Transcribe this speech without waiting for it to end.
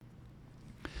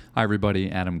Hi, everybody.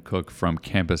 Adam Cook from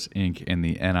Campus Inc. in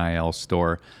the NIL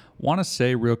store. Want to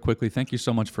say real quickly, thank you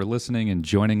so much for listening and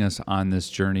joining us on this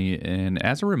journey. And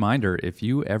as a reminder, if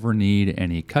you ever need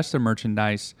any custom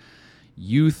merchandise,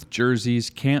 youth jerseys,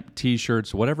 camp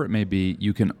t-shirts, whatever it may be,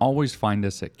 you can always find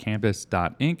us at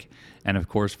campus.inc. And of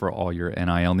course, for all your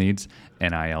NIL needs,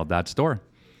 nil.store.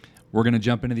 We're going to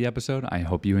jump into the episode. I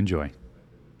hope you enjoy.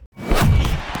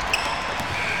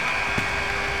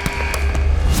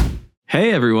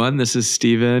 Hey everyone, this is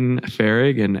Stephen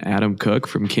Farag and Adam Cook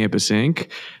from Campus Inc.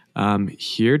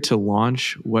 Here to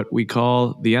launch what we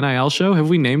call the NIL show. Have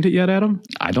we named it yet, Adam?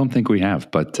 I don't think we have,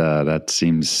 but that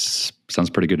sounds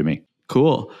pretty good to me.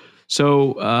 Cool.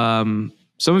 So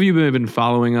some of you have been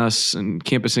following us, and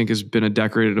Campus Inc. has been a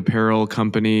decorated apparel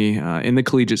company in the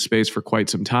collegiate space for quite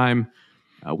some time.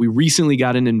 We recently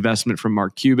got an investment from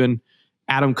Mark Cuban.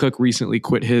 Adam Cook recently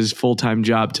quit his full-time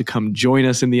job to come join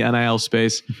us in the NIL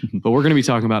space, but we're going to be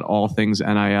talking about all things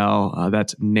NIL.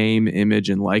 That's name, image,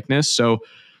 and likeness. So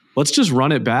let's just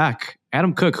run it back.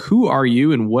 Adam Cook, who are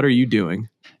you and what are you doing?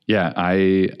 Yeah,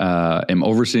 I am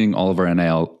overseeing all of our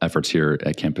NIL efforts here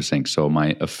at Campus Inc. So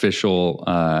my official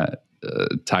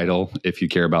title, if you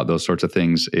care about those sorts of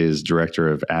things, is Director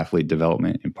of Athlete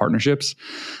Development and Partnerships.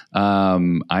 I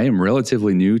am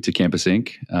relatively new to Campus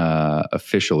Inc.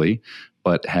 Officially,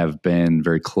 but have been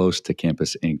very close to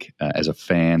Campus Inc. As a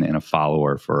fan and a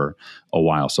follower for a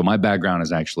while. So my background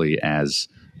is actually as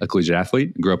a collegiate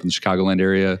athlete. Grew up in the Chicagoland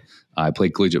area. I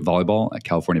played collegiate volleyball at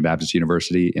California Baptist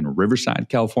University in Riverside,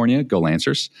 California. Go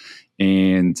Lancers.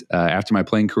 And after my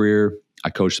playing career,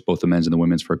 I coached both the men's and the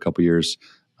women's for a couple years.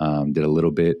 Did a little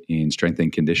bit in strength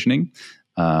and conditioning.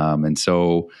 And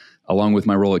so along with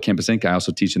my role at Campus Inc., I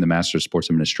also teach in the Master of Sports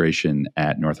Administration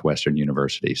at Northwestern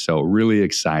University. So really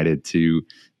excited to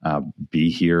be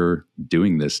here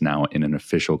doing this now in an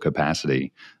official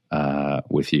capacity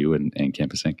with you and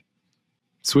Campus Inc.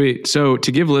 Sweet. So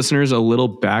to give listeners a little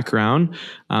background,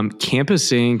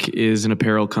 Campus Inc. is an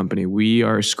apparel company. We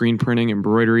are a screen printing,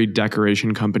 embroidery,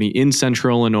 decoration company in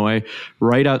Central Illinois,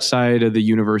 right outside of the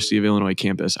University of Illinois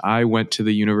campus. I went to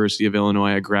the University of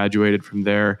Illinois. I graduated from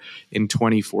there in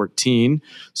 2014,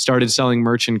 started selling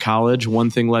merch in college. One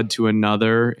thing led to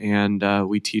another, and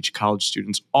we teach college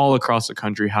students all across the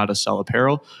country how to sell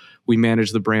apparel. We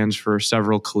manage the brands for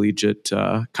several collegiate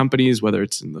companies, whether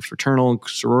it's in the fraternal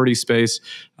sorority space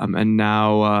and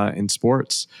now in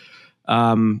sports.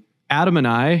 Adam,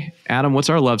 what's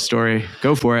our love story?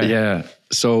 Go for it. Yeah.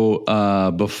 So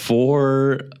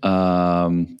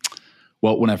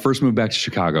when I first moved back to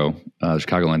Chicago,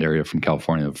 Chicagoland area from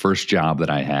California, the first job that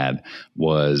I had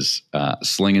was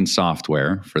slinging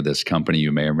software for this company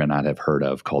you may or may not have heard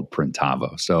of called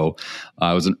Printavo. So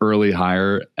I was an early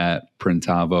hire at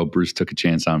Printavo. Bruce took a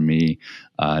chance on me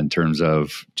in terms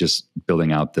of just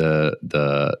building out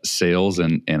the sales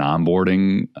and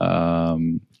onboarding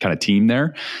kind of team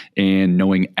there, and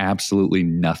knowing absolutely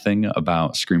nothing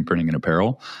about screen printing and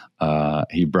apparel.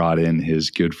 He brought in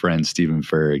his good friend, Stephen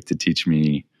Farag, to teach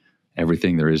me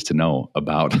everything there is to know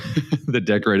about the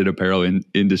decorated apparel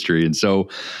industry. And so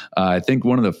I think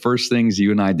one of the first things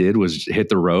you and I did was hit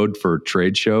the road for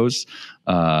trade shows,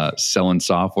 selling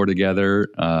software together,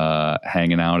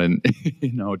 hanging out in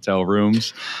hotel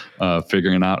rooms,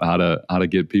 figuring out how to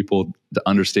get people to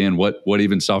understand what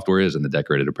even software is in the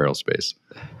decorated apparel space.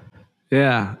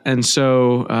 Yeah. And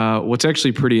so what's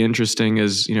actually pretty interesting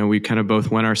is, we kind of both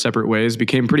went our separate ways,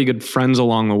 became pretty good friends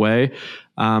along the way.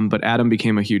 But Adam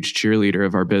became a huge cheerleader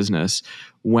of our business.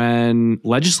 When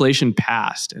legislation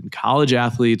passed and college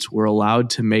athletes were allowed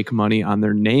to make money on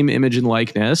their name, image, and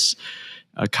likeness,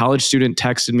 a college student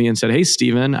texted me and said, "Hey,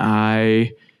 Stephen,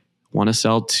 I want to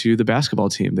sell to the basketball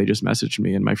team." They just messaged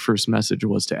me. And my first message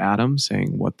was to Adam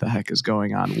saying, "What the heck is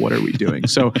going on? What are we doing?"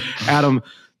 So Adam,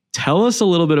 tell us a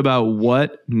little bit about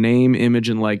what name, image,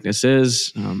 and likeness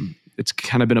is. It's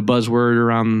kind of been a buzzword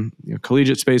around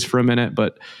collegiate space for a minute,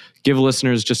 but give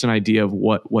listeners just an idea of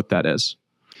what that is.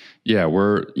 Yeah,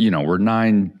 we're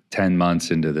 9-10 months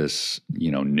into this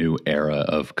new era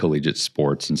of collegiate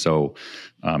sports, and so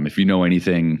if you know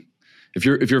anything, if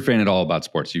you're a fan at all about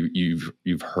sports,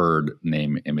 you've heard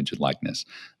name, image, and likeness.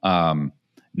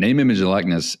 Name, image, and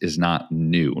likeness is not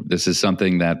new. This is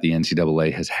something that the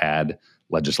NCAA has had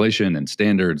legislation and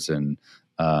standards and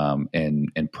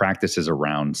practices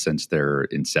around since their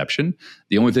inception.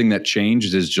 The only thing that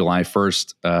changed is July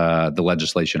 1st, the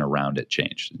legislation around it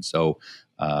changed. And so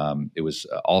it was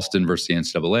Alston versus the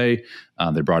NCAA.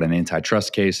 They brought an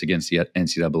antitrust case against the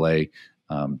NCAA,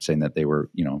 saying that they were,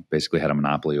 basically had a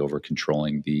monopoly over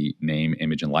controlling the name,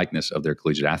 image, and likeness of their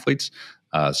collegiate athletes.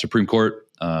 Supreme Court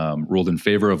ruled in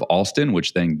favor of Alston,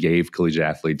 which then gave collegiate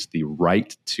athletes the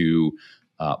right to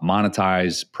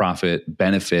monetize, profit,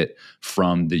 benefit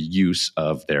from the use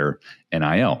of their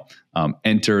NIL.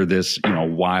 Enter this,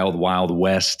 wild, wild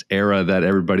west era that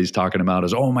everybody's talking about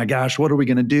is, oh my gosh, what are we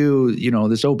going to do?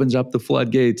 This opens up the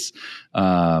floodgates.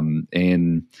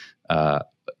 And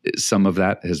some of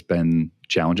that has been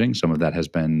challenging. Some of that has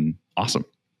been awesome.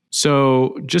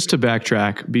 So just to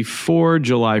backtrack, before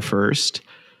July 1st,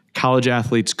 college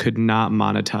athletes could not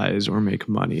monetize or make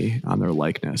money on their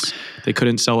likeness. They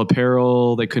couldn't sell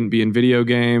apparel. They couldn't be in video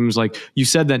games. Like you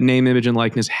said, that name, image, and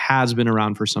likeness has been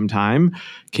around for some time.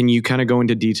 Can you kind of go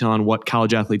into detail on what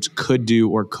college athletes could do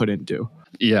or couldn't do?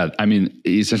 Yeah, I mean,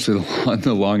 essentially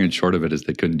the long and short of it is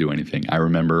they couldn't do anything. I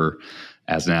remember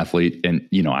as an athlete, and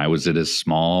I was at a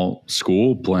small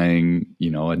school playing,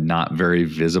 a not very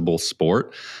visible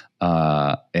sport.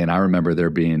 And I remember there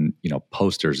being,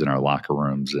 posters in our locker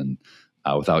rooms, and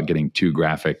without getting too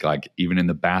graphic, like even in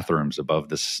the bathrooms above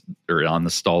this or on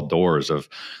the stall doors of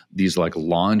these like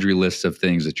laundry lists of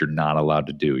things that you're not allowed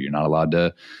to do. You're not allowed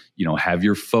to, have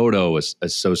your photo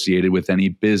associated with any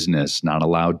business, not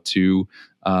allowed to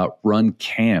run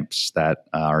camps that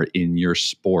are in your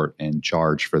sport and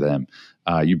charge for them.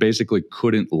 You basically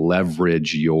couldn't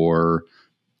leverage your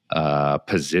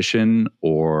position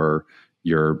or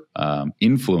your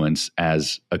influence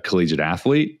as a collegiate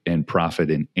athlete and profit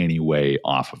in any way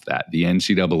off of that. The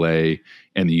NCAA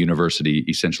and the university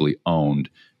essentially owned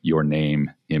your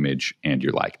name, image, and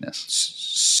your likeness.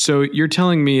 So you're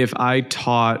telling me if I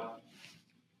taught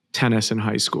tennis in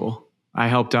high school, I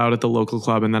helped out at the local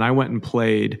club, and then I went and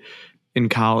played in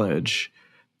college,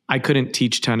 I couldn't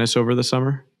teach tennis over the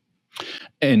summer?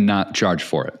 And not charge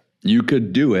for it. You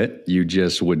could do it. You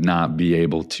just would not be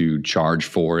able to charge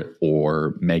for it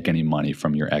or make any money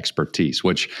from your expertise,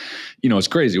 which, is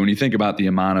crazy when you think about the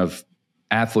amount of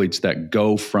athletes that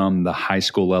go from the high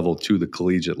school level to the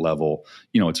collegiate level.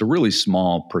 It's a really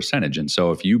small percentage. And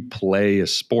so if you play a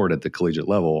sport at the collegiate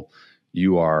level,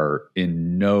 you are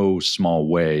in no small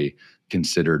way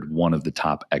considered one of the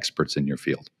top experts in your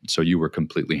field. So you were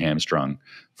completely hamstrung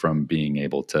from being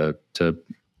able to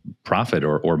profit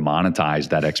or monetize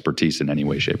that expertise in any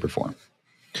way, shape, or form.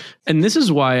 And this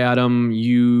is why, Adam,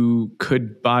 you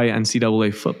could buy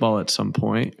NCAA football at some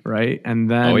point, right? And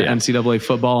then NCAA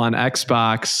football on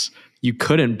Xbox, you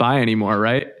couldn't buy anymore,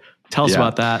 right? Tell us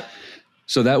about that.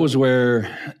 So that was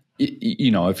where,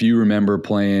 if you remember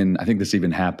playing, I think this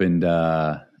even happened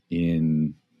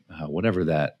in whatever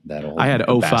that old I had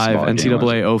 05,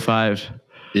 NCAA 05.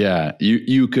 Yeah,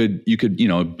 you could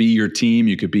be your team.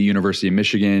 You could be University of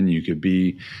Michigan. You could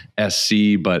be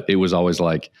SC, but it was always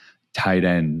like tight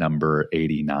end number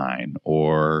 89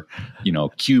 or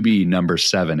QB number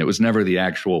 7. It was never the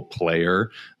actual player.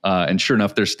 And sure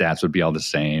enough, their stats would be all the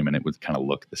same, and it would kind of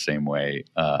look the same way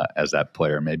as that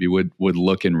player maybe would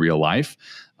look in real life.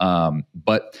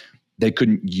 But they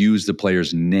couldn't use the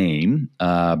player's name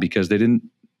because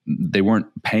they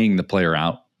weren't paying the player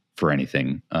out for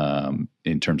anything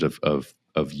in terms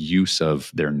of use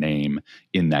of their name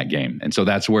in that game. And so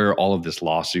that's where all of this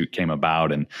lawsuit came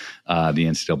about. And the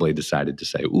NCAA decided to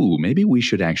say, ooh, maybe we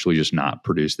should actually just not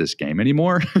produce this game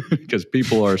anymore because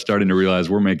people are starting to realize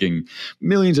we're making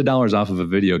millions of dollars off of a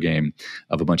video game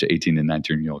of a bunch of 18 and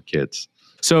 19-year-old kids.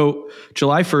 So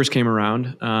July 1st came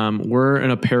around. We're an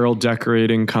apparel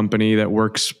decorating company that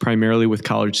works primarily with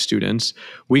college students.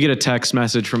 We get a text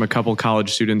message from a couple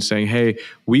college students saying, hey,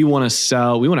 we want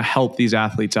to help these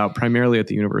athletes out primarily at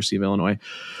the University of Illinois.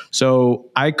 So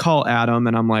I call Adam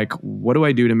and I'm like, what do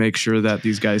I do to make sure that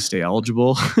these guys stay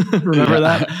eligible? Remember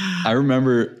that?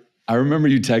 I remember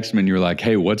you texted me and you were like,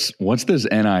 hey, what's this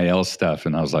NIL stuff?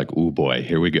 And I was like, oh boy,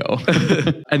 here we go.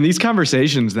 And these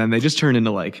conversations then, they just turn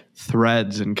into like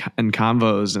threads and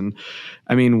convos. And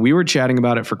I mean, we were chatting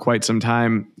about it for quite some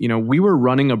time. We were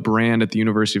running a brand at the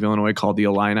University of Illinois called the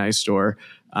Illini Store.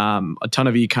 A ton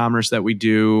of e-commerce that we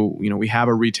do. We have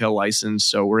a retail license,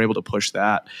 so we're able to push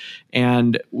that.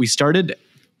 And we started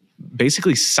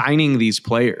basically signing these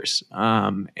players.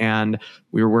 And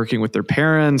we were working with their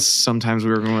parents. Sometimes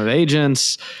we were working with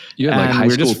agents. You had like high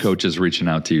school coaches reaching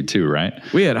out to you too, right?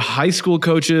 We had high school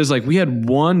coaches. Like we had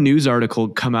one news article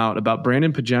come out about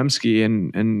Brandon Pajemski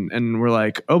and we're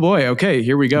like, oh boy, okay,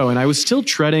 here we go. And I was still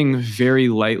treading very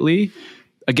lightly.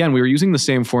 Again, we were using the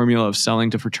same formula of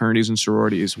selling to fraternities and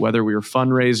sororities, whether we were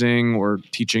fundraising or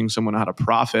teaching someone how to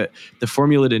profit. The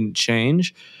formula didn't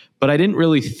change. But I didn't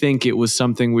really think it was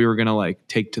something we were going to like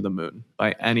take to the moon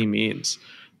by any means.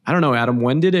 I don't know, Adam,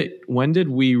 when did the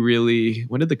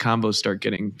combos start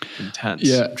getting intense?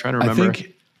 Yeah, I'm trying to remember.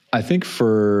 I think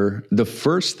for the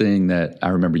first thing that I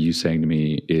remember you saying to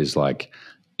me is like,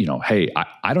 hey,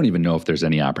 I don't even know if there's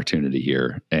any opportunity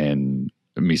here. And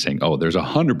me saying, oh, there's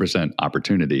 100%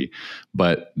 opportunity,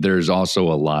 but there's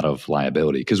also a lot of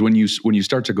liability. Because when you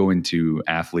start to go into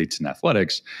athletes and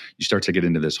athletics, you start to get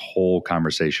into this whole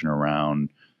conversation around,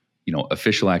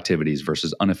 official activities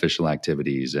versus unofficial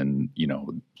activities and,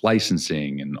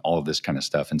 licensing and all of this kind of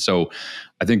stuff. And so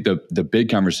I think the big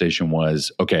conversation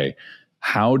was, okay,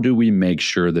 how do we make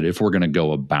sure that if we're going to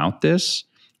go about this,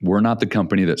 we're not the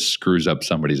company that screws up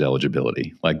somebody's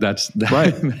eligibility? Like that's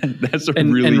Right. that's a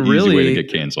really easy way to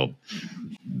get canceled.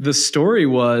 The story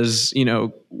was,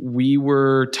 we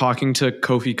were talking to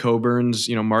Kofi Coburn's,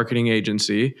 marketing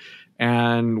agency,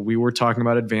 and we were talking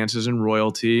about advances in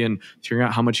royalty and figuring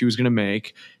out how much he was going to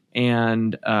make.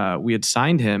 And we had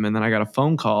signed him, and then I got a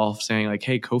phone call saying like,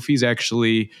 hey, Kofi's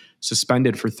actually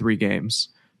suspended for 3 games.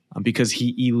 Because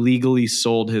he illegally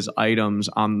sold his items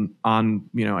on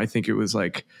I think it was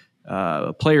like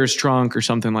a player's trunk or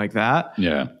something like that.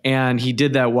 Yeah. And he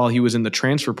did that while he was in the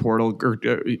transfer portal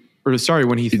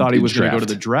when he thought he was going to go to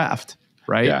the draft.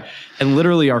 Right. Yeah. And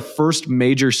literally our first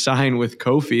major sign with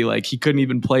Kofi, like he couldn't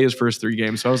even play his first 3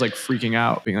 games. So I was like freaking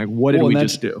out, being like, what did we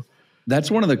just do?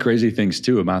 That's one of the crazy things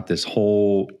too about this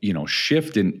whole,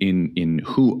 shift in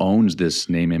who owns this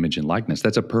name, image, and likeness.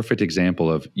 That's a perfect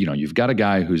example of, you've got a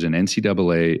guy who's an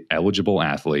NCAA eligible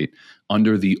athlete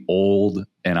under the old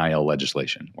NIL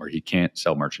legislation where he can't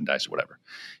sell merchandise or whatever.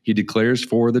 He declares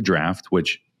for the draft,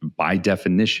 which by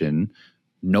definition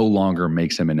no longer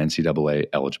makes him an NCAA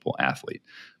eligible athlete.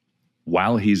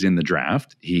 While he's in the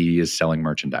draft, he is selling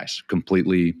merchandise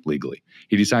completely legally.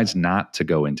 He decides not to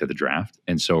go into the draft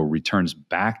and so returns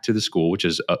back to the school, which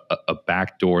is a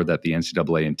back door that the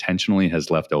NCAA intentionally has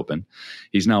left open.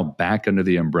 He's now back under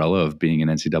the umbrella of being an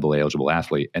NCAA eligible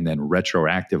athlete and then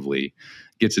retroactively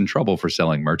gets in trouble for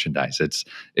selling merchandise. I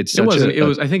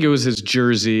think it was his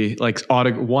jersey, like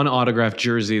one autographed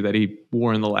jersey that he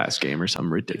wore in the last game or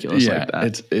something ridiculous like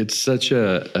that. It's such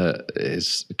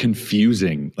it's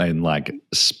confusing and like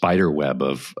spider web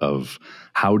of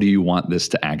how do you want this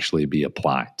to actually be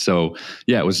applied? So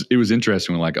yeah, it was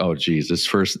interesting. We're like, oh geez, this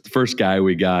first guy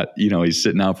we got, he's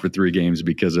sitting out for 3 games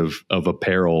because of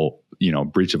apparel,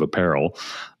 breach of apparel.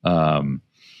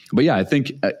 But yeah, I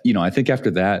think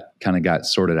after that kind of got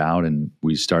sorted out and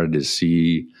we started to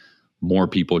see more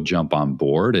people jump on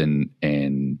board and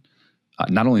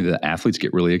not only the athletes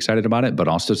get really excited about it, but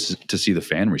also to see the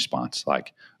fan response.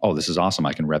 Like, oh, this is awesome.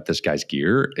 I can rep this guy's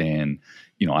gear and,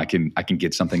 I can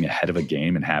get something ahead of a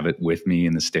game and have it with me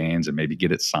in the stands and maybe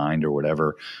get it signed or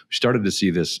whatever. We started to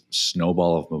see this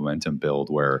snowball of momentum build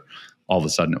where all of a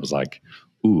sudden it was like,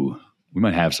 ooh, we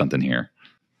might have something here.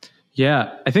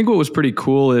 Yeah, I think what was pretty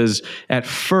cool is at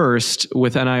first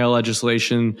with NIL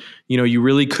legislation, you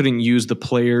really couldn't use the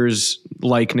player's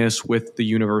likeness with the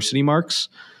university marks.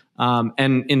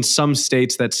 And in some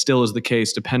states that still is the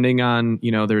case, depending on,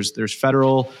 there's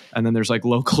federal and then there's like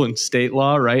local and state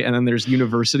law, right? And then there's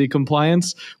university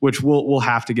compliance, which we'll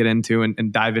have to get into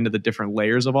and dive into the different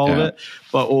layers of all of it.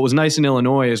 But what was nice in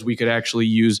Illinois is we could actually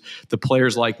use the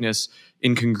player's likeness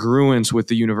in congruence with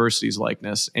the university's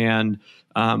likeness. And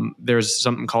there's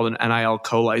something called an NIL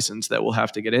co-license that we'll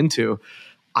have to get into.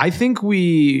 I think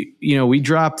we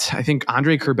dropped,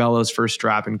 Andre Curbelo's first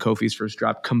drop and Kofi's first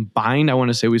drop combined. I want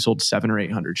to say we sold 700 or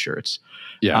 800 shirts.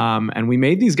 Yeah. And we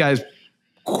made these guys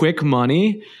quick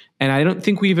money. And I don't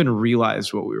think we even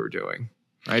realized what we were doing.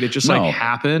 Right. It just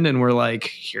happened. And we're like,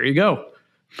 here you go.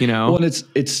 Well, and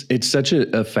it's such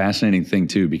a fascinating thing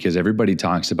too, because everybody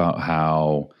talks about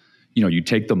how, you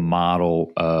take the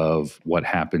model of what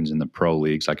happens in the pro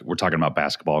leagues, like we're talking about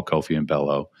basketball, Kofi and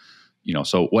Bello,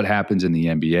 so what happens in the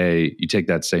NBA, you take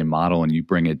that same model and you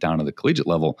bring it down to the collegiate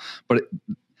level, but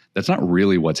that's not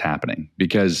really what's happening,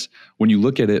 because when you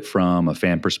look at it from a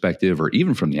fan perspective or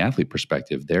even from the athlete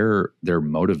perspective, their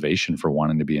motivation for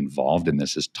wanting to be involved in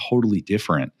this is totally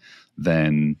different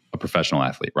than a professional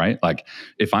athlete, right? Like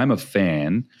if I'm a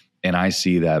fan and I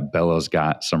see that Bello's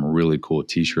got some really cool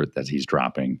t-shirt that he's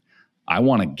dropping, I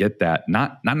want to get that,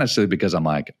 not necessarily because I'm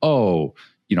like, oh,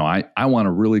 I want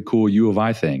a really cool U of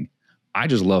I thing. I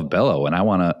just love Bello and I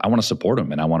want to support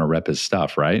him and I want to rep his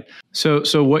stuff, right?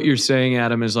 So what you're saying,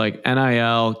 Adam, is like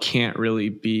NIL can't really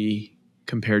be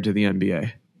compared to the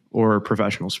NBA or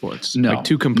professional sports. No, like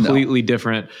two completely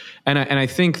different. And I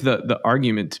think the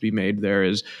argument to be made there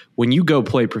is when you go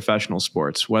play professional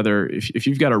sports, whether if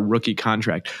you've got a rookie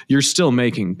contract, you're still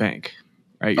making bank.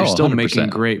 Right? You're still 100%. making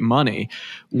great money.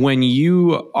 When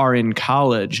you are in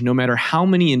college, no matter how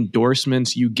many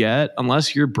endorsements you get,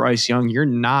 unless you're Bryce Young, you're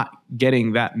not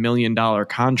getting that $1 million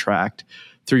contract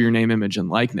through your name, image, and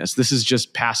likeness. This is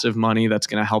just passive money that's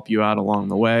going to help you out along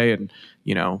the way and,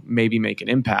 maybe make an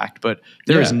impact. But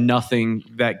there is nothing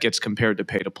that gets compared to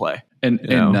pay to play. And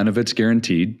none of it's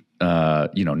guaranteed.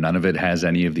 None of it has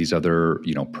any of these other,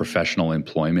 professional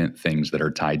employment things that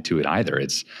are tied to it either.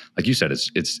 It's like you said,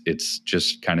 it's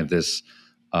just kind of this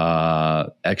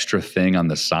extra thing on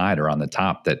the side or on the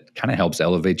top that kind of helps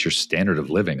elevate your standard of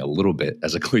living a little bit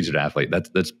as a collegiate athlete.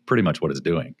 That's pretty much what it's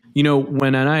doing.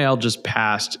 When NIL just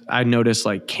passed, I noticed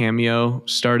like Cameo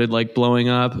started like blowing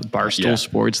up. Barstool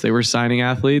Sports, they were signing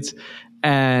athletes.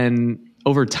 And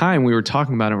over time we were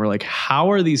talking about it. We're like,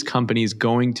 how are these companies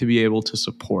going to be able to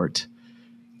support,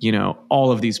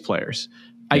 all of these players?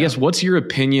 I guess, what's your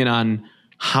opinion on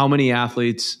how many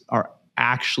athletes are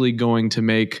actually going to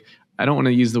make, I don't want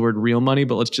to use the word real money,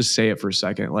 but let's just say it for a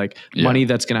second, like money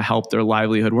that's going to help their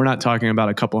livelihood. We're not talking about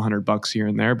a couple $100 here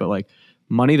and there, but like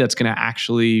money that's going to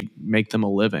actually make them a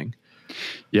living.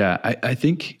 Yeah. I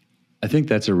think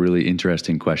that's a really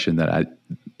interesting question that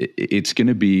it's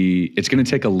going to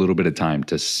take a little bit of time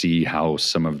to see how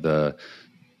some of the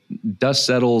dust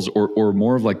settles or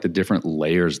more of like the different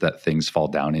layers that things fall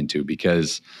down into,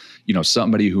 because,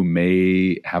 somebody who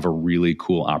may have a really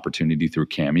cool opportunity through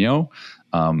Cameo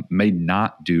may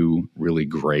not do really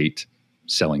great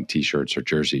selling t-shirts or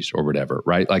jerseys or whatever,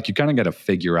 right? Like you kind of got to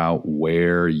figure out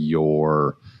where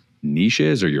your niche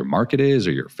is or your market is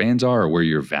or your fans are or where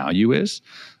your value is.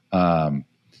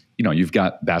 You've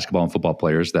got basketball and football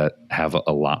players that have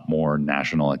a lot more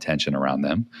national attention around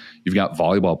them. You've got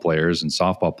volleyball players and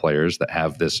softball players that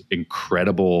have this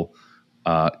incredible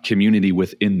community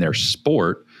within their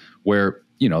sport where,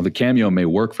 the Cameo may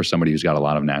work for somebody who's got a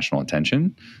lot of national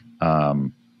attention,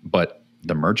 but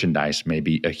the merchandise may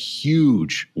be a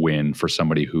huge win for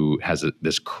somebody who has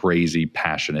this crazy,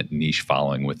 passionate niche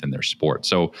following within their sport.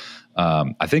 So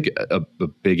I think a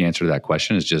big answer to that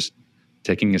question is just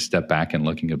taking a step back and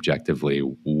looking objectively,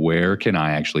 where can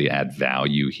I actually add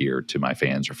value here to my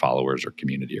fans or followers or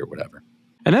community or whatever?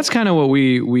 And that's kind of what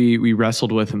we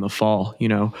wrestled with in the fall.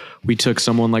 We took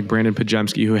someone like Brandon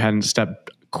Pajemski, who hadn't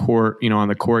stepped on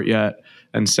the court yet,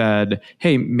 and said,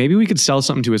 hey, maybe we could sell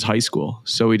something to his high school.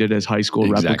 So we did his high school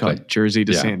replica jersey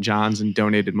to St. John's and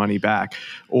donated money back.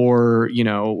 Or,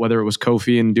 whether it was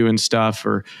Kofi and doing stuff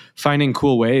or finding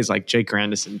cool ways, like Jake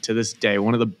Grandison to this day,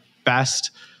 one of the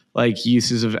best like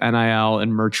uses of NIL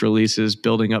and merch releases,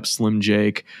 building up Slim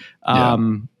Jake.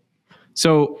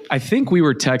 So I think we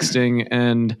were texting,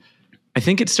 and I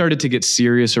think it started to get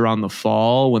serious around the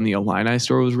fall when the Illini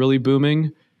store was really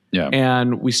booming. Yeah.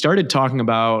 And we started talking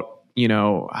about,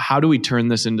 how do we turn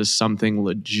this into something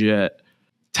legit?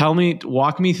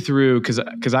 Walk me through,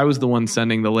 because I was the one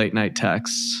sending the late night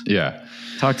texts. Yeah.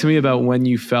 Talk to me about when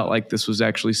you felt like this was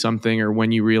actually something, or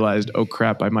when you realized, oh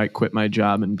crap, I might quit my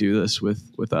job and do this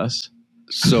with us.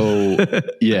 So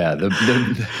yeah,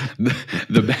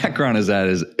 the background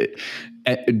is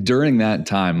during that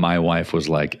time, my wife was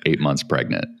like 8 months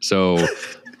pregnant. So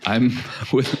I'm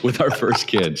with our first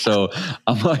kid. So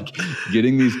I'm like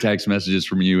getting these text messages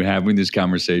from you, having these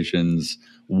conversations,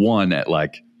 one at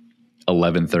like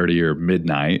 11:30 or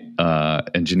midnight.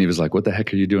 And Geneva's like, what the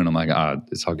heck are you doing? I'm like,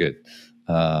 it's all good.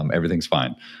 Everything's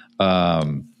fine.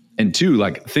 And two,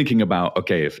 like thinking about,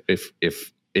 okay,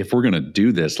 if we're going to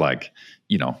do this, like,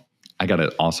 I got to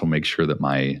also make sure that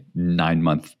my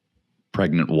 9-month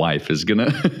pregnant wife is going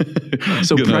to.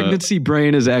 So pregnancy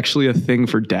brain is actually a thing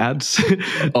for dads.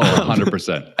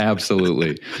 100%.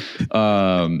 Absolutely.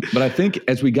 But I think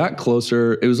as we got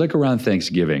closer, it was like around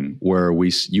Thanksgiving where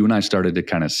you and I started to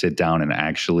kind of sit down and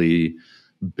actually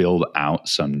build out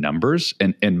some numbers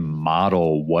and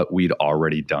model what we'd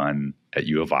already done at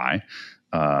U of I.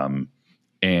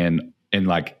 And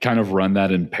like kind of run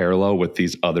that in parallel with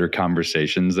these other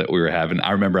conversations that we were having.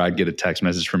 I remember I'd get a text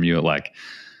message from you at like,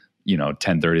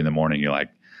 10:30 in the morning. You're like,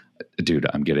 dude,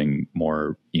 I'm getting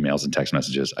more emails and text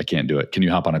messages. I can't do it. Can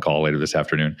you hop on a call later this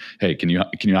afternoon? Hey, can you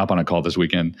hop on a call this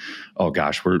weekend? Oh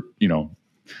gosh,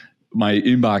 my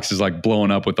inbox is like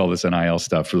blowing up with all this NIL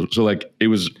stuff. So like it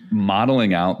was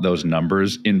modeling out those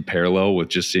numbers in parallel with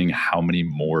just seeing how many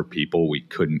more people we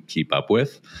couldn't keep up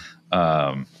with.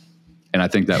 And I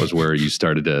think that was where you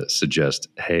started to suggest,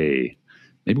 hey,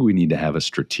 maybe we need to have a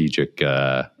strategic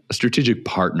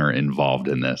partner involved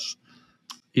in this.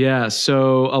 Yeah.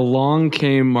 So along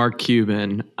came Mark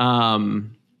Cuban. The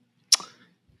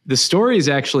story is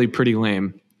actually pretty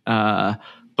lame.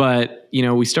 But,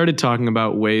 we started talking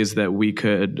about ways that we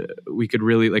could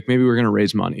really, like, maybe we're going to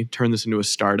raise money, turn this into a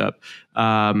startup,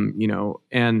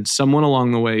 and someone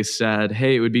along the way said,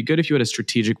 hey, it would be good if you had a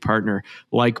strategic partner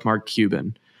like Mark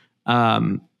Cuban.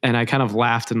 And I kind of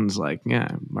laughed and was like,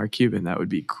 yeah, Mark Cuban, that would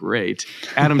be great.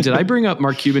 Adam, did I bring up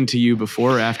Mark Cuban to you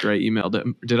before or after I emailed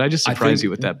him? Did I just surprise you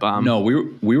with that bomb? No,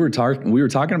 we were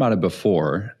talking about it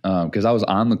before because I was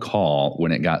on the call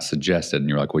when it got suggested, and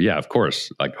you're like, well, yeah, of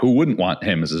course. Like, who wouldn't want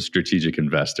him as a strategic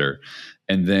investor?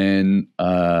 And then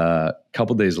a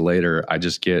couple days later, I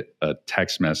just get a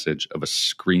text message of a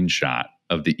screenshot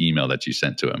of the email that you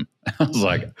sent to him. I was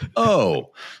like,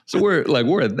 oh, so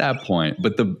we're at that point.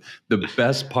 But the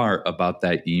best part about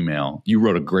that email, you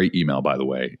wrote a great email, by the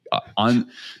way.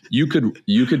 You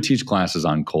could teach classes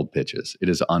on cold pitches. It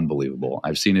is unbelievable.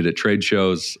 I've seen it at trade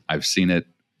shows. I've seen it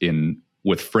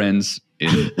with friends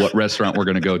in what restaurant we're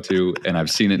going to go to, and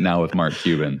I've seen it now with Mark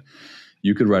Cuban.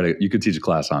 You could teach a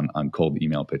class on cold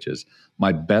email pitches.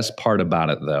 My best part about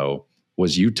it, though,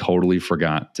 was you totally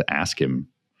forgot to ask him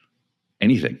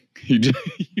anything. You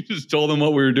just told him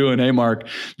what we were doing. Hey, Mark,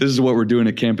 this is what we're doing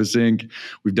at Campus Inc.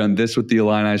 We've done this with the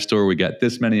Illini store. We got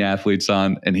this many athletes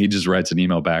on. And he just writes an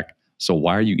email back. So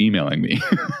why are you emailing me?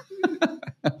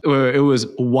 It was,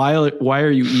 why are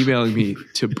you emailing me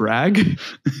to brag?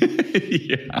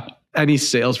 Yeah. Any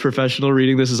sales professional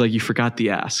reading this is like, you forgot the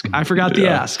ask. I forgot the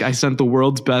ask. I sent the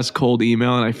world's best cold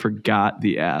email and I forgot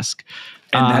the ask.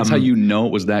 And that's how you know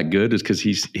it was that good, is because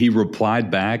he replied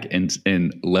back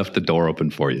and left the door open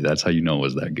for you. That's how you know it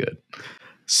was that good.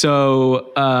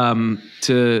 So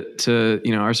to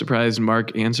our surprise,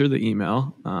 Mark answered the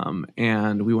email,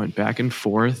 and we went back and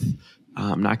forth.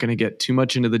 I'm not going to get too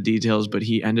much into the details, but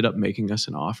he ended up making us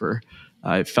an offer.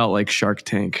 It felt like Shark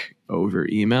Tank over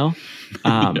email.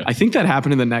 Yeah. I think that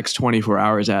happened in the next 24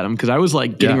 hours, Adam, because I was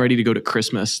like getting ready to go to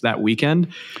Christmas that weekend,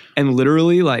 and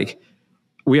literally like,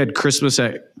 we had Christmas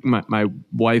at my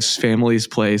wife's family's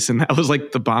place, and that was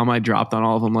like the bomb I dropped on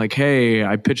all of them. Like, hey,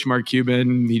 I pitched Mark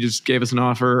Cuban. He just gave us an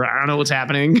offer. I don't know what's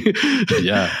happening.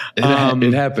 Yeah,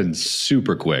 it happened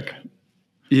super quick.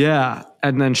 Yeah,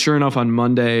 and then sure enough, on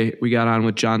Monday, we got on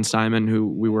with John Simon, who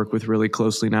we work with really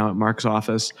closely now at Mark's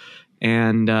office.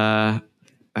 And I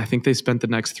think they spent the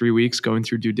next 3 weeks going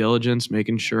through due diligence,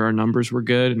 making sure our numbers were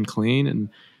good and clean. And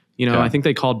I think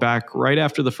they called back right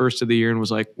after the first of the year and was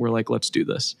like, we're like, let's do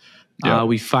this. Yeah.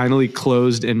 We finally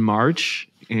closed in March,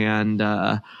 and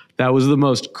that was the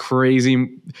most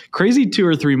crazy 2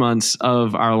 or 3 months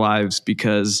of our lives,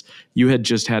 because you had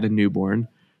just had a newborn.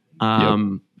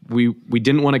 We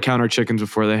didn't want to count our chickens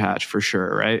before they hatch, for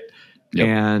sure, right? Yep.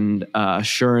 And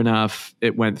sure enough,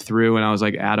 it went through, and I was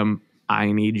like, Adam,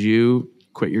 I need you.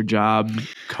 Quit your job.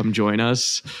 Come join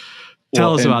us.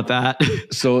 Tell us about that.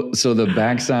 So the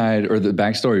backside, or the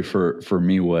backstory for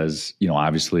me was,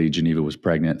 obviously Geneva was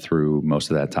pregnant through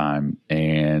most of that time.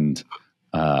 And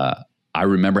I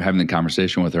remember having the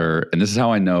conversation with her, and this is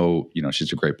how I know,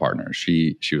 she's a great partner.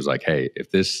 She was like, hey,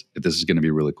 if this is going to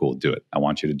be really cool, do it. I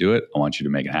want you to do it. I want you to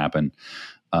make it happen.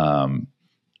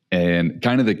 And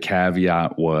kind of the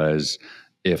caveat was,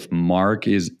 if Mark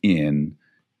is in,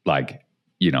 like,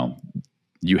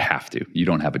 you have to. You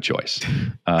don't have a choice.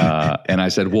 And I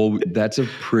said, well, that's a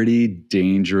pretty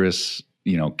dangerous,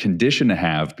 condition to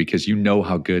have, because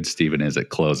how good Steven is at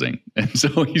closing. And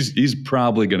so he's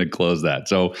probably going to close that.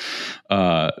 So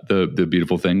the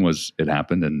beautiful thing was, it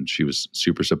happened, and she was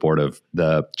super supportive.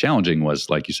 The challenging was,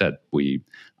 like you said, I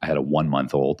had a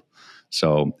 1-month-old.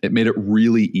 So it made it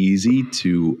really easy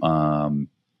to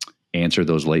answer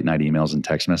those late night emails and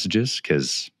text messages,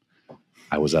 because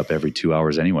I was up every 2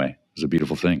 hours anyway. It was a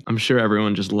beautiful thing. I'm sure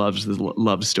everyone just loves the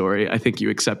love story. I think you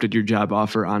accepted your job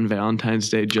offer on Valentine's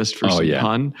Day just for some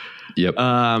fun. Yep.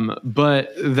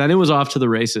 But then it was off to the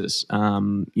races.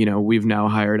 We've now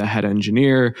hired a head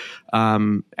engineer.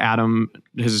 Adam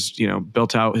has,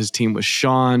 built out his team with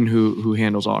Sean, who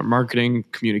handles all our marketing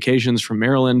communications from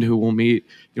Maryland, who we'll meet,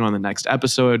 on the next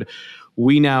episode.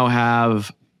 We now have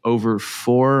over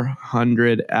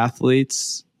 400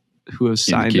 athletes who have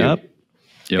signed up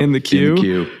in the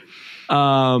queue.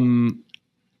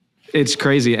 It's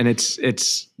crazy. And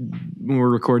it's we're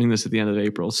recording this at the end of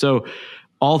April. So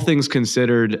all things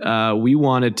considered, we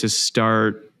wanted to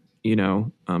start,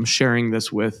 sharing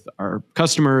this with our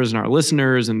customers and our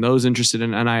listeners and those interested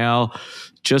in NIL,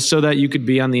 just so that you could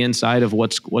be on the inside of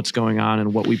what's going on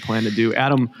and what we plan to do.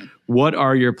 Adam, what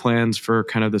are your plans for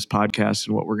kind of this podcast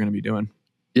and what we're going to be doing?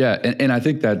 Yeah. And I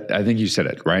think you said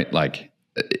it, right? Like,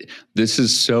 this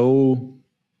is so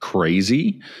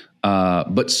crazy,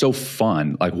 but so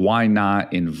fun. Like, why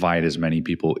not invite as many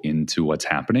people into what's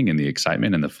happening and the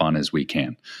excitement and the fun as we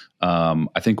can?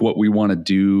 I think what we want to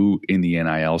do in the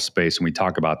NIL space, and we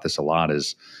talk about this a lot,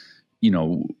 is,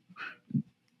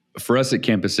 for us at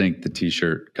Campus Inc., the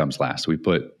t-shirt comes last. We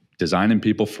put designing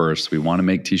people first. We want to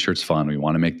make t-shirts fun. We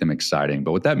want to make them exciting.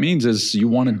 But what that means is you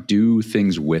want to do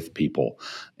things with people.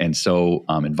 And so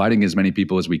inviting as many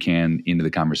people as we can into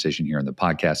the conversation here in the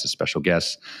podcast as special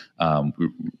guests. We're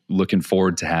looking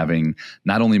forward to having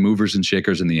not only movers and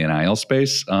shakers in the NIL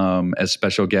space as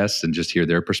special guests and just hear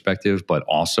their perspective, but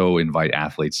also invite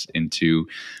athletes into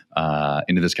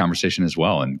this conversation as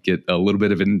well and get a little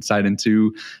bit of insight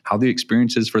into how the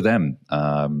experience is for them.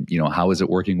 How is it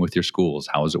working with your schools?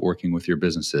 How is it working with your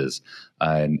businesses?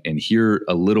 And hear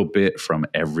a little bit from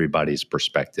everybody's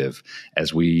perspective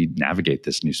as we navigate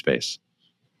this new space.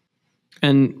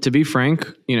 And to be frank,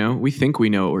 we think we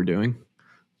know what we're doing,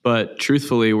 but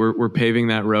truthfully, we're paving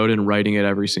that road and writing it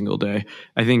every single day.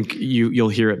 I think you'll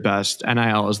hear it best.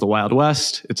 NIL is the Wild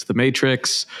West. It's the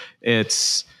Matrix.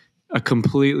 It's a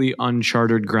completely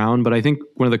uncharted ground. But I think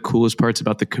one of the coolest parts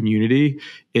about the community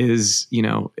is,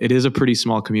 it is a pretty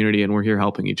small community and we're here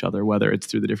helping each other, whether it's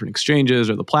through the different exchanges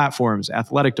or the platforms,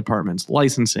 athletic departments,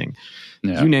 licensing,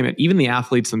 you name it, even the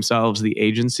athletes themselves, the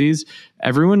agencies,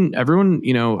 everyone,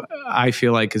 I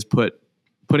feel like is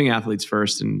putting athletes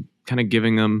first and kind of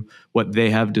giving them what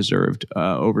they have deserved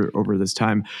over this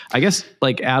time. I guess,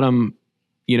 like, Adam,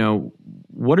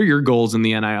 what are your goals in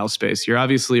the NIL space? You're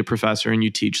obviously a professor and you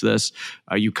teach this.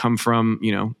 You come from,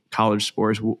 college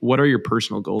sports. What are your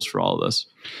personal goals for all of this?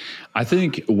 I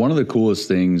think one of the coolest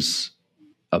things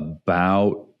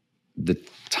about the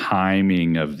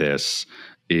timing of this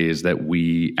is that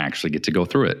we actually get to go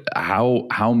through it.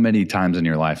 How many times in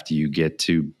your life do you get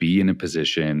to be in a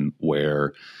position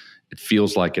where it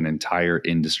feels like an entire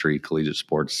industry, collegiate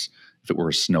sports, if it were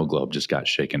a snow globe, just got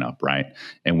shaken up, right?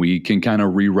 And we can kind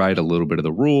of rewrite a little bit of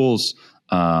the rules,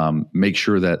 make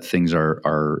sure that things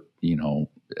are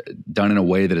done in a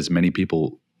way that as many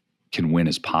people can win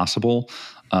as possible.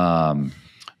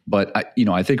 But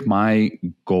I think my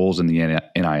goals in the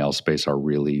NIL space are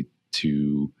really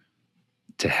to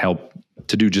help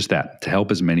to do just that, to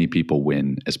help as many people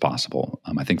win as possible.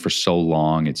 I think for so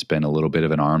long it's been a little bit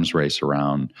of an arms race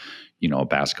around,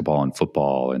 basketball and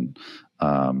football, and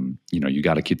you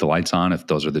got to keep the lights on. If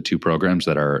those are the two programs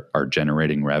that are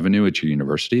generating revenue at your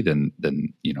university, then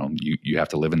you have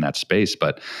to live in that space.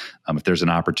 But if there's an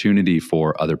opportunity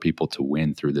for other people to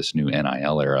win through this new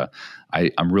NIL era,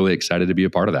 I'm really excited to be a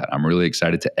part of that. I'm really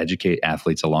excited to educate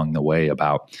athletes along the way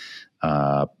about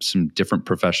some different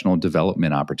professional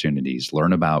development opportunities,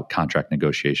 learn about contract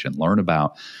negotiation, learn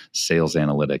about sales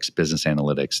analytics, business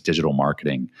analytics, digital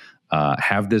marketing,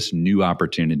 have this new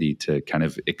opportunity to kind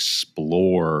of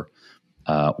explore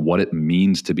what it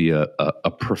means to be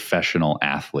a professional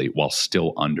athlete while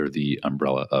still under the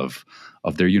umbrella of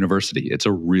their university. It's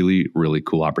a really, really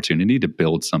cool opportunity to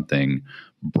build something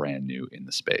brand new in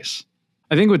the space.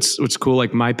 I think what's cool,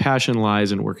 like, my passion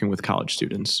lies in working with college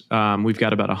students. We've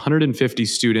got about 150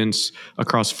 students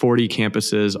across 40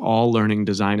 campuses, all learning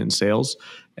design and sales.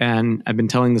 And I've been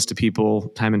telling this to people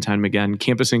time and time again,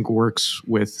 Campus Inc. works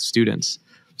with students.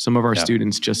 Some of our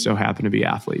students just so happen to be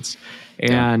athletes.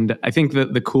 And I think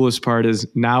that the coolest part is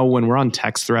now when we're on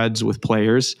text threads with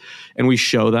players and we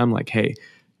show them, like, hey,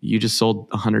 you just sold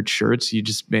 100 shirts, you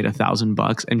just made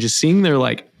 $1,000, and just seeing their,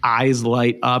 like, eyes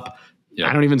light up. Yep.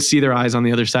 I don't even see their eyes on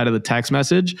the other side of the text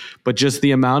message, but just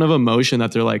the amount of emotion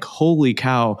that they're like, holy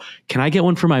cow, can I get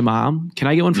one for my mom? Can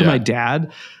I get one for my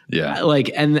dad? Yeah.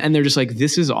 And they're just like,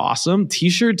 this is awesome.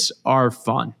 T-shirts are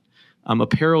fun.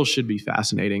 Apparel should be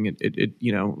fascinating.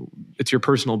 It's your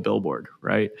personal billboard,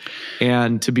 right?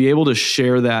 And to be able to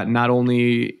share that not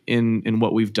only in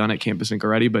what we've done at Campus Inc.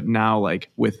 already, but now, like,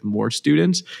 with more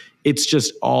students, it's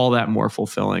just all that more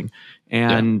fulfilling.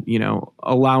 And,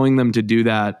 allowing them to do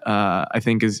that, I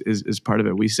think is part of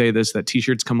it. We say this, that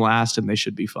T-shirts come last and they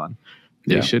should be fun.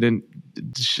 They shouldn't,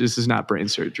 this is not brain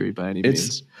surgery by any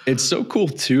means. It's so cool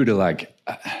too to, like,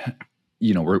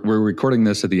 we're recording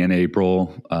this at the end of April.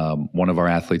 One of our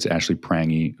athletes, Ashley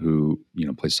Prangy, who,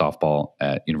 plays softball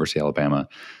at University of Alabama,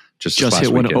 just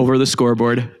hit one over the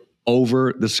scoreboard.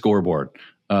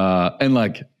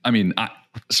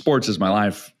 Sports is my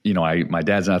life. My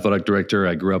dad's an athletic director.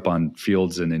 I grew up on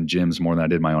fields and in gyms more than I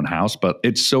did my own house. But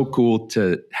it's so cool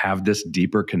to have this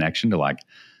deeper connection to, like,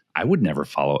 I would never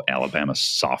follow Alabama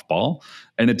softball.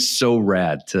 And it's so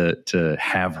rad to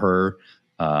have her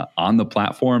on the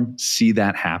platform, see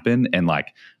that happen, and,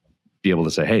 like, be able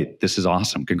to say, hey, this is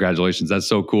awesome. Congratulations. That's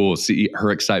so cool. See her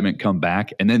excitement come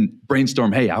back, and then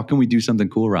brainstorm, hey, how can we do something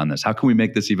cool around this? How can we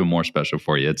make this even more special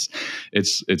for you?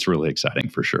 It's really exciting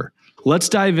for sure. Let's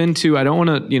dive into, I don't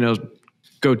want to,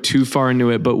 go too far into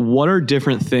it, but what are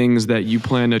different things that you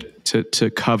plan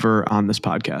to cover on this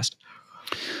podcast?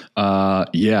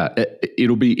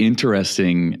 It'll be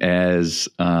interesting as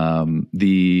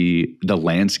the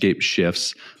landscape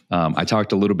shifts. I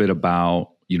talked a little bit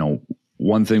about,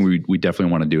 one thing we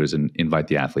definitely want to do is invite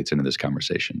the athletes into this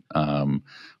conversation.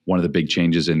 One of the big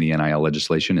changes in the NIL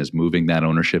legislation is moving that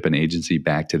ownership and agency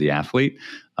back to the athlete,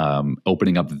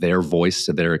 opening up their voice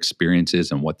to their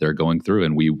experiences and what they're going through.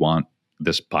 And we want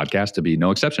this podcast to be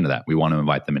no exception to that. We want to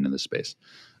invite them into this space.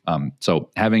 So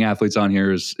having athletes on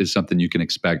here is something you can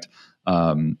expect.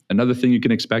 Another thing you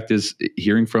can expect is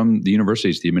hearing from the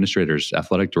universities, the administrators,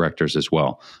 athletic directors as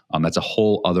well. That's a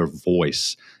whole other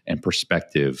voice and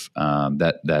perspective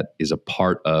that is a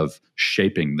part of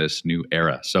shaping this new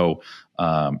era. So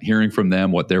hearing from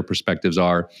them what their perspectives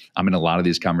are. I'm in a lot of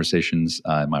these conversations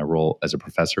in my role as a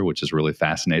professor, which is really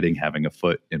fascinating, having a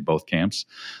foot in both camps.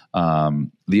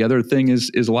 The other thing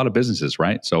is a lot of businesses,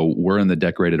 right? So we're in the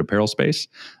decorated apparel space,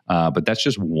 but that's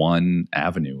just one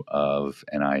avenue of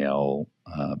NIL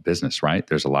business, right?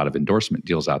 There's a lot of endorsement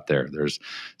deals out there. There's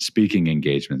speaking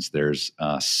engagements. There's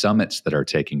summits that are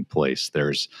taking place.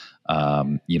 There's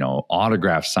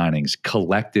autograph signings.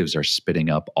 Collectives are spitting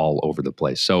up all over the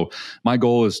place. So my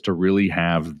goal is to really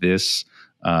have this,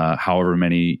 however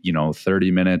many,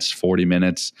 30 minutes, 40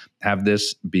 minutes, have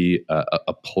this be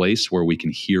a place where we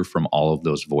can hear from all of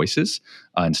those voices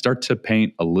and start to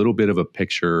paint a little bit of a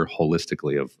picture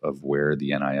holistically of where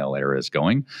the NIL era is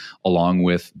going, along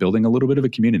with building a little bit of a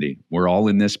community. We're all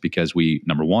in this because we,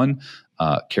 number one,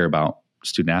 care about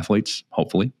student athletes,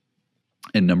 hopefully.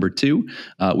 And number two,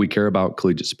 we care about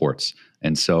collegiate sports.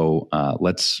 And so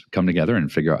let's come together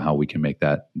and figure out how we can make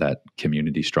that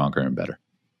community stronger and better.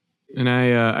 And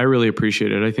I really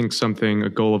appreciate it. I think a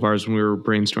goal of ours when we were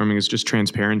brainstorming is just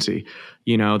transparency.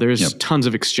 There's tons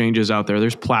of exchanges out there.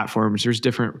 There's platforms, there's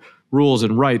different rules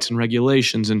and rights and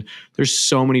regulations, and there's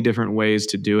so many different ways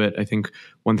to do it. I think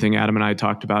one thing Adam and I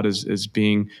talked about is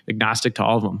being agnostic to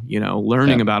all of them,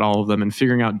 learning about all of them and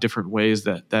figuring out different ways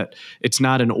that it's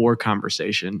not an or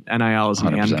conversation. NIL is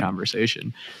an 100%. And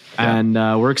conversation. Yeah. And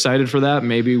we're excited for that.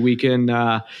 Maybe we can,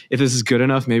 if this is good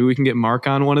enough, maybe we can get Mark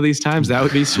on one of these times. That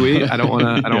would be sweet. I don't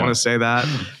want to say that.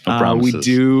 We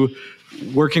do.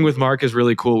 Working with Mark is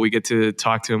really cool. We get to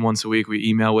talk to him once a week. We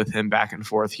email with him back and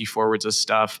forth. He forwards us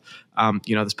stuff.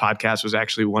 This podcast was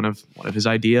actually one of his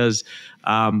ideas,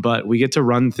 but we get to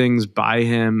run things by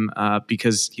him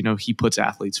because he puts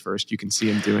athletes first. You can see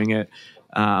him doing it.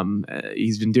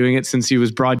 He's been doing it since he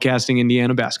was broadcasting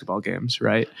Indiana basketball games.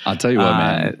 Right? I'll tell you what,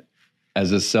 man.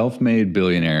 As a self-made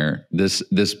billionaire, this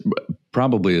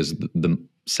probably is the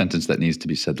sentence that needs to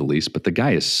be said the least, but the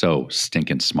guy is so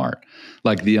stinking smart.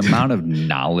 Like the amount of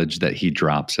knowledge that he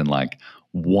drops in like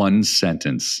one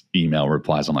sentence email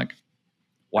replies, I'm like,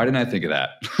 why didn't I think of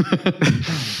that?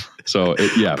 So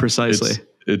precisely.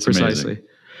 It's precisely. Amazing.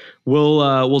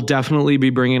 We'll definitely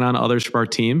be bringing on others from our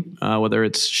team, whether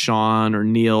it's Sean or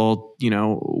Neil.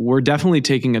 We're definitely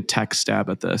taking a tech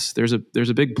stab at this. There's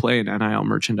a big play in NIL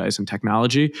merchandise and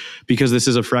technology because this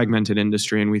is a fragmented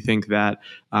industry, and we think that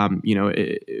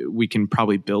we can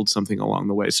probably build something along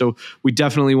the way. So we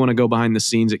definitely want to go behind the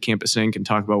scenes at Campus Inc. and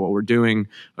talk about what we're doing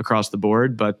across the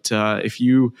board. But if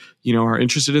you are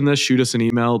interested in this, shoot us an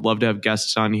email. I'd love to have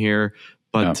guests on here.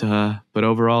 But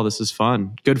overall, this is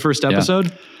fun. Good first episode.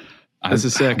 Yeah. This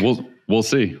is sick. We'll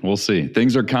see. We'll see.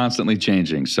 Things are constantly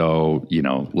changing. So,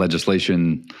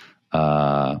 legislation,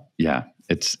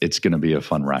 it's going to be a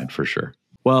fun ride for sure.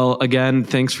 Well, again,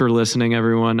 thanks for listening,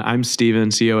 everyone. I'm Steven,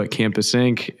 CEO at Campus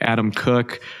Inc., Adam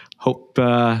Cook. Hope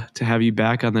to have you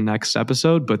back on the next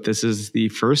episode. But this is the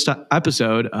first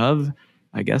episode of,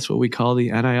 I guess, what we call the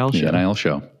NIL show. The NIL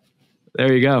show.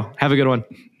 There you go. Have a good one.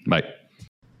 Bye.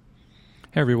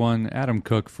 Hey everyone, Adam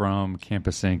Cook from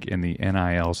Campus Inc. in the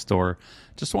NIL store.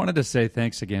 Just wanted to say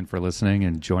thanks again for listening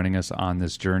and joining us on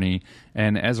this journey.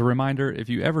 And as a reminder, if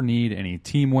you ever need any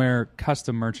teamwear,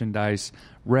 custom merchandise,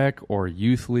 rec or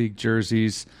youth league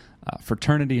jerseys,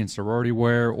 fraternity and sorority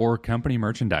wear, or company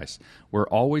merchandise, we're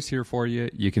always here for you.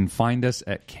 You can find us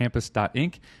at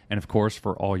campus.inc. And of course,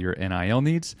 for all your NIL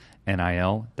needs,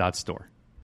 nil.store.